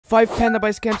5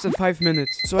 Pandabuy scams in 5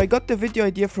 minutes. So I got the video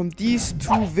idea from these 2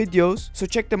 videos, so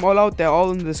check them all out, they're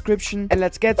all in the description, and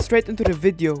let's get straight into the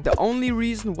video. The only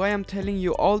reason why I'm telling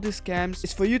you all these scams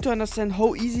is for you to understand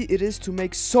how easy it is to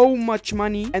make so much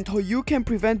money and how you can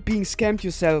prevent being scammed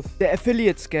yourself. The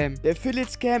affiliate scam. The affiliate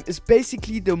scam is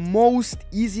basically the most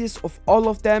easiest of all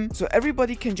of them, so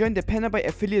everybody can join the Pandabuy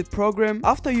affiliate program.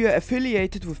 After you are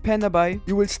affiliated with Pandabuy,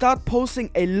 you will start posting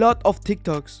a lot of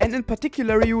TikToks, and in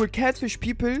particular you will catfish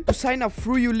people to sign up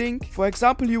through your link. For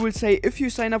example, you will say, if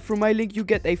you sign up through my link you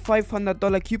get a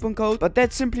 $500 coupon code, but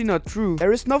that's simply not true.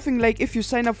 There is nothing like if you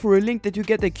sign up for a link that you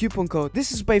get a coupon code.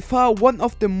 This is by far one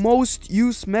of the most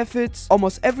used methods.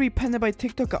 Almost every Pandabuy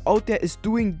TikToker out there is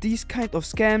doing these kind of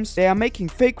scams. They are making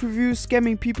fake reviews,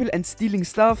 scamming people and stealing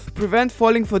stuff. To prevent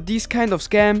falling for these kind of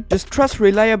scam, just trust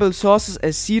reliable sources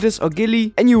as Cetus or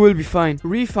Gilly and you will be fine.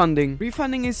 Refunding.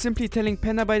 Refunding is simply telling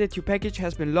Pandabuy that your package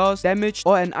has been lost, damaged,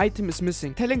 or an item is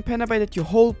missing. Telling Pandabuy that your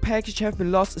whole package have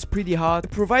been lost is pretty hard. The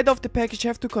provider of the package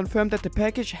have to confirm that the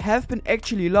package have been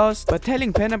actually lost, but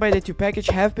telling Pandabuy that your package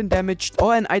have been damaged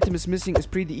or an item is missing is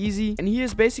pretty easy. And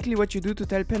here's basically what you do to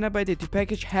tell Pandabuy that your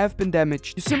package have been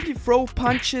damaged. You simply throw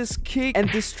punches, kick, and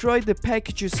destroy the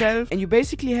package yourself, and you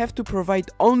basically have to provide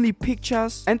only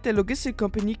pictures, and the logistic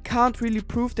company can't really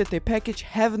prove that their package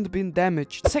haven't been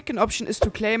damaged. The second option is to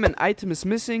claim an item is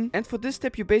missing, and for this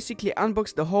step you basically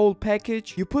unbox the whole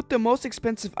package, you put the most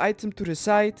expensive item to the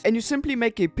side, and you simply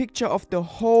make a picture of the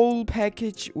whole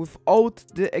package without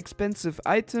the expensive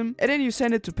item, and then you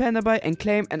send it to Pandabuy and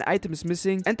claim an item is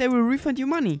missing, and they will refund you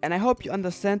money. And I hope you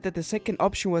understand that the second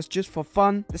option was just for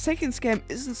fun. The second scam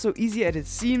isn't so easy as it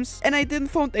seems, and I didn't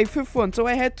find a fifth one, so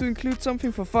I had to include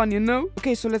something for fun, you know?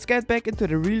 Okay, so let's get back into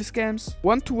the real scams.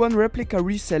 One-to-one replica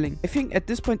reselling. I think at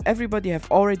this point everybody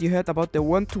have already heard about the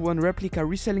one-to-one replica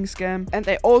reselling scam, and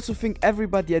I also think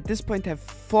everybody at this point have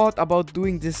thought about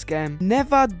doing this scam.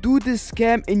 Never do this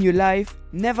scam in your life.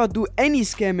 Never do any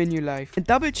scam in your life, and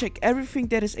double check everything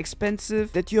that is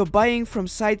expensive that you're buying from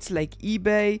sites like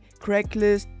eBay,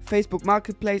 Craigslist, Facebook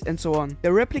Marketplace and so on.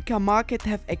 The replica market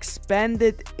have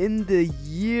expanded in the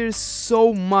years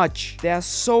so much. There are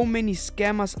so many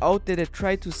scammers out there that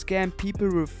try to scam people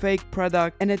with fake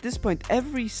product, and at this point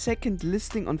every second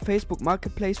listing on Facebook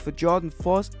Marketplace for Jordan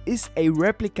 4s is a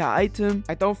replica item.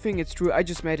 I don't think it's true, I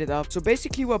just made it up. So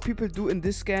basically what people do in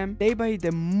this scam, they buy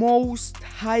the most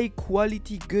high quality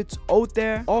goods out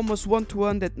there, almost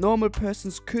one-to-one, that normal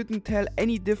persons couldn't tell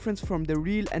any difference from the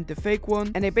real and the fake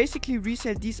one, and they basically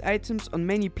resell these items on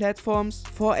many platforms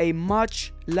for a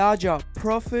much larger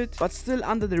profit, but still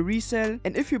under the resale.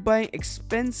 And if you're buying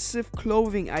expensive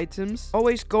clothing items,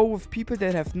 always go with people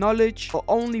that have knowledge, or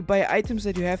only buy items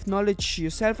that you have knowledge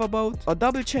yourself about, or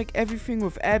double check everything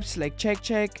with apps like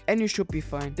check, and you should be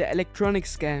fine. The electronic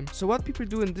scam. So what people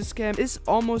do in this scam is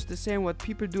almost the same what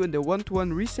people do in the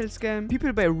one-to-one resale scam.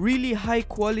 People buy really high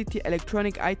quality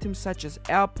electronic items such as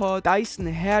AirPods, Dyson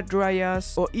hair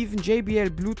dryers, or even JBL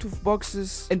Bluetooth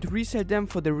boxes, and resell them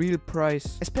for the real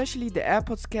price. Especially the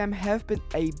AirPods scam have been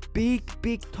a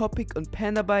big topic on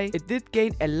Pandabuy. It did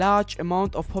gain a large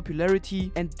amount of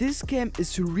popularity, and this scam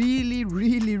is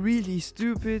really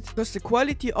stupid, because the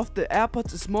quality of the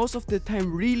AirPods is most of the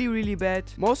time really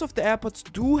bad. Most of the AirPods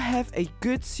do have a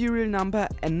good serial number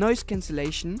and noise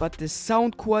cancellation, but the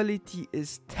sound quality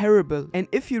is terrible. And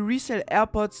if you resell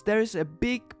AirPods, there is a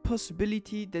big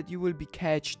possibility that you will be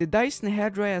catched. The Dyson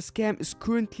hairdryer scam is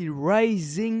currently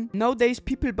rising. Nowadays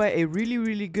people buy a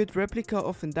really good replica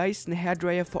of a Dyson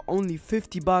hairdryer for only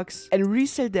 50 bucks and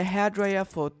resell the hairdryer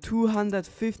for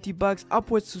 250 bucks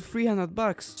upwards to 300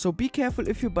 bucks. So be careful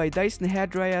if you buy Dyson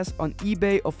hairdryers on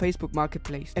eBay or Facebook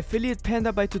Marketplace. Affiliate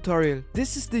Pandabuy tutorial.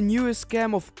 This is the newest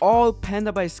scam of all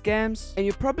Pandabuy scams, and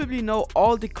you probably know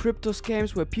all the crypto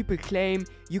scams where people claim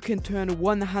you can turn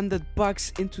 100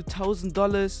 bucks into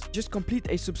 $1,000. Just complete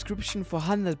a subscription for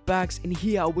 100 bucks, and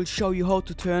here I will show you how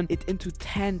to turn it into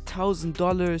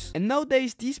 $10,000. And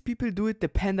nowadays these people do it the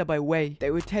Pandabuy way.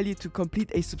 They will tell you to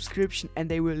complete a subscription and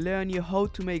they will learn you how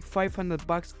to make 500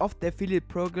 bucks off the affiliate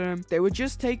program. They will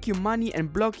just take your money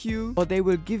and block you, or they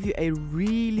will give you a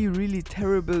really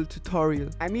terrible tutorial.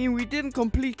 I mean, we didn't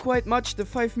complete quite much the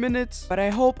 5 minutes, but I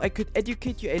hope I could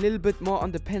educate you a little bit more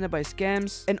on the Pandabuy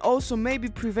scams, and also maybe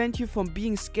prevent you from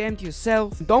being scammed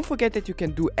yourself. Don't forget that you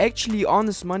can do do actually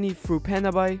honest money through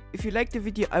Pandabuy. If you liked the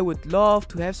video, I would love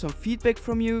to have some feedback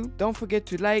from you. Don't forget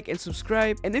to like and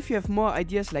subscribe, and if you have more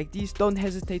ideas like these, don't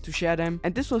hesitate to share them.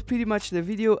 And this was pretty much the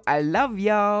video. I love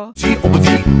y'all.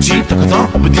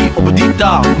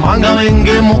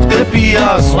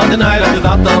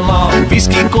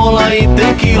 Whisky, cola y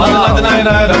tequila.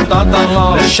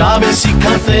 Sciave si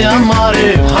cante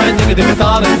amare. Hai nigga di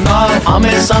metade na.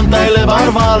 Ame santa e le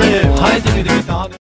barbare.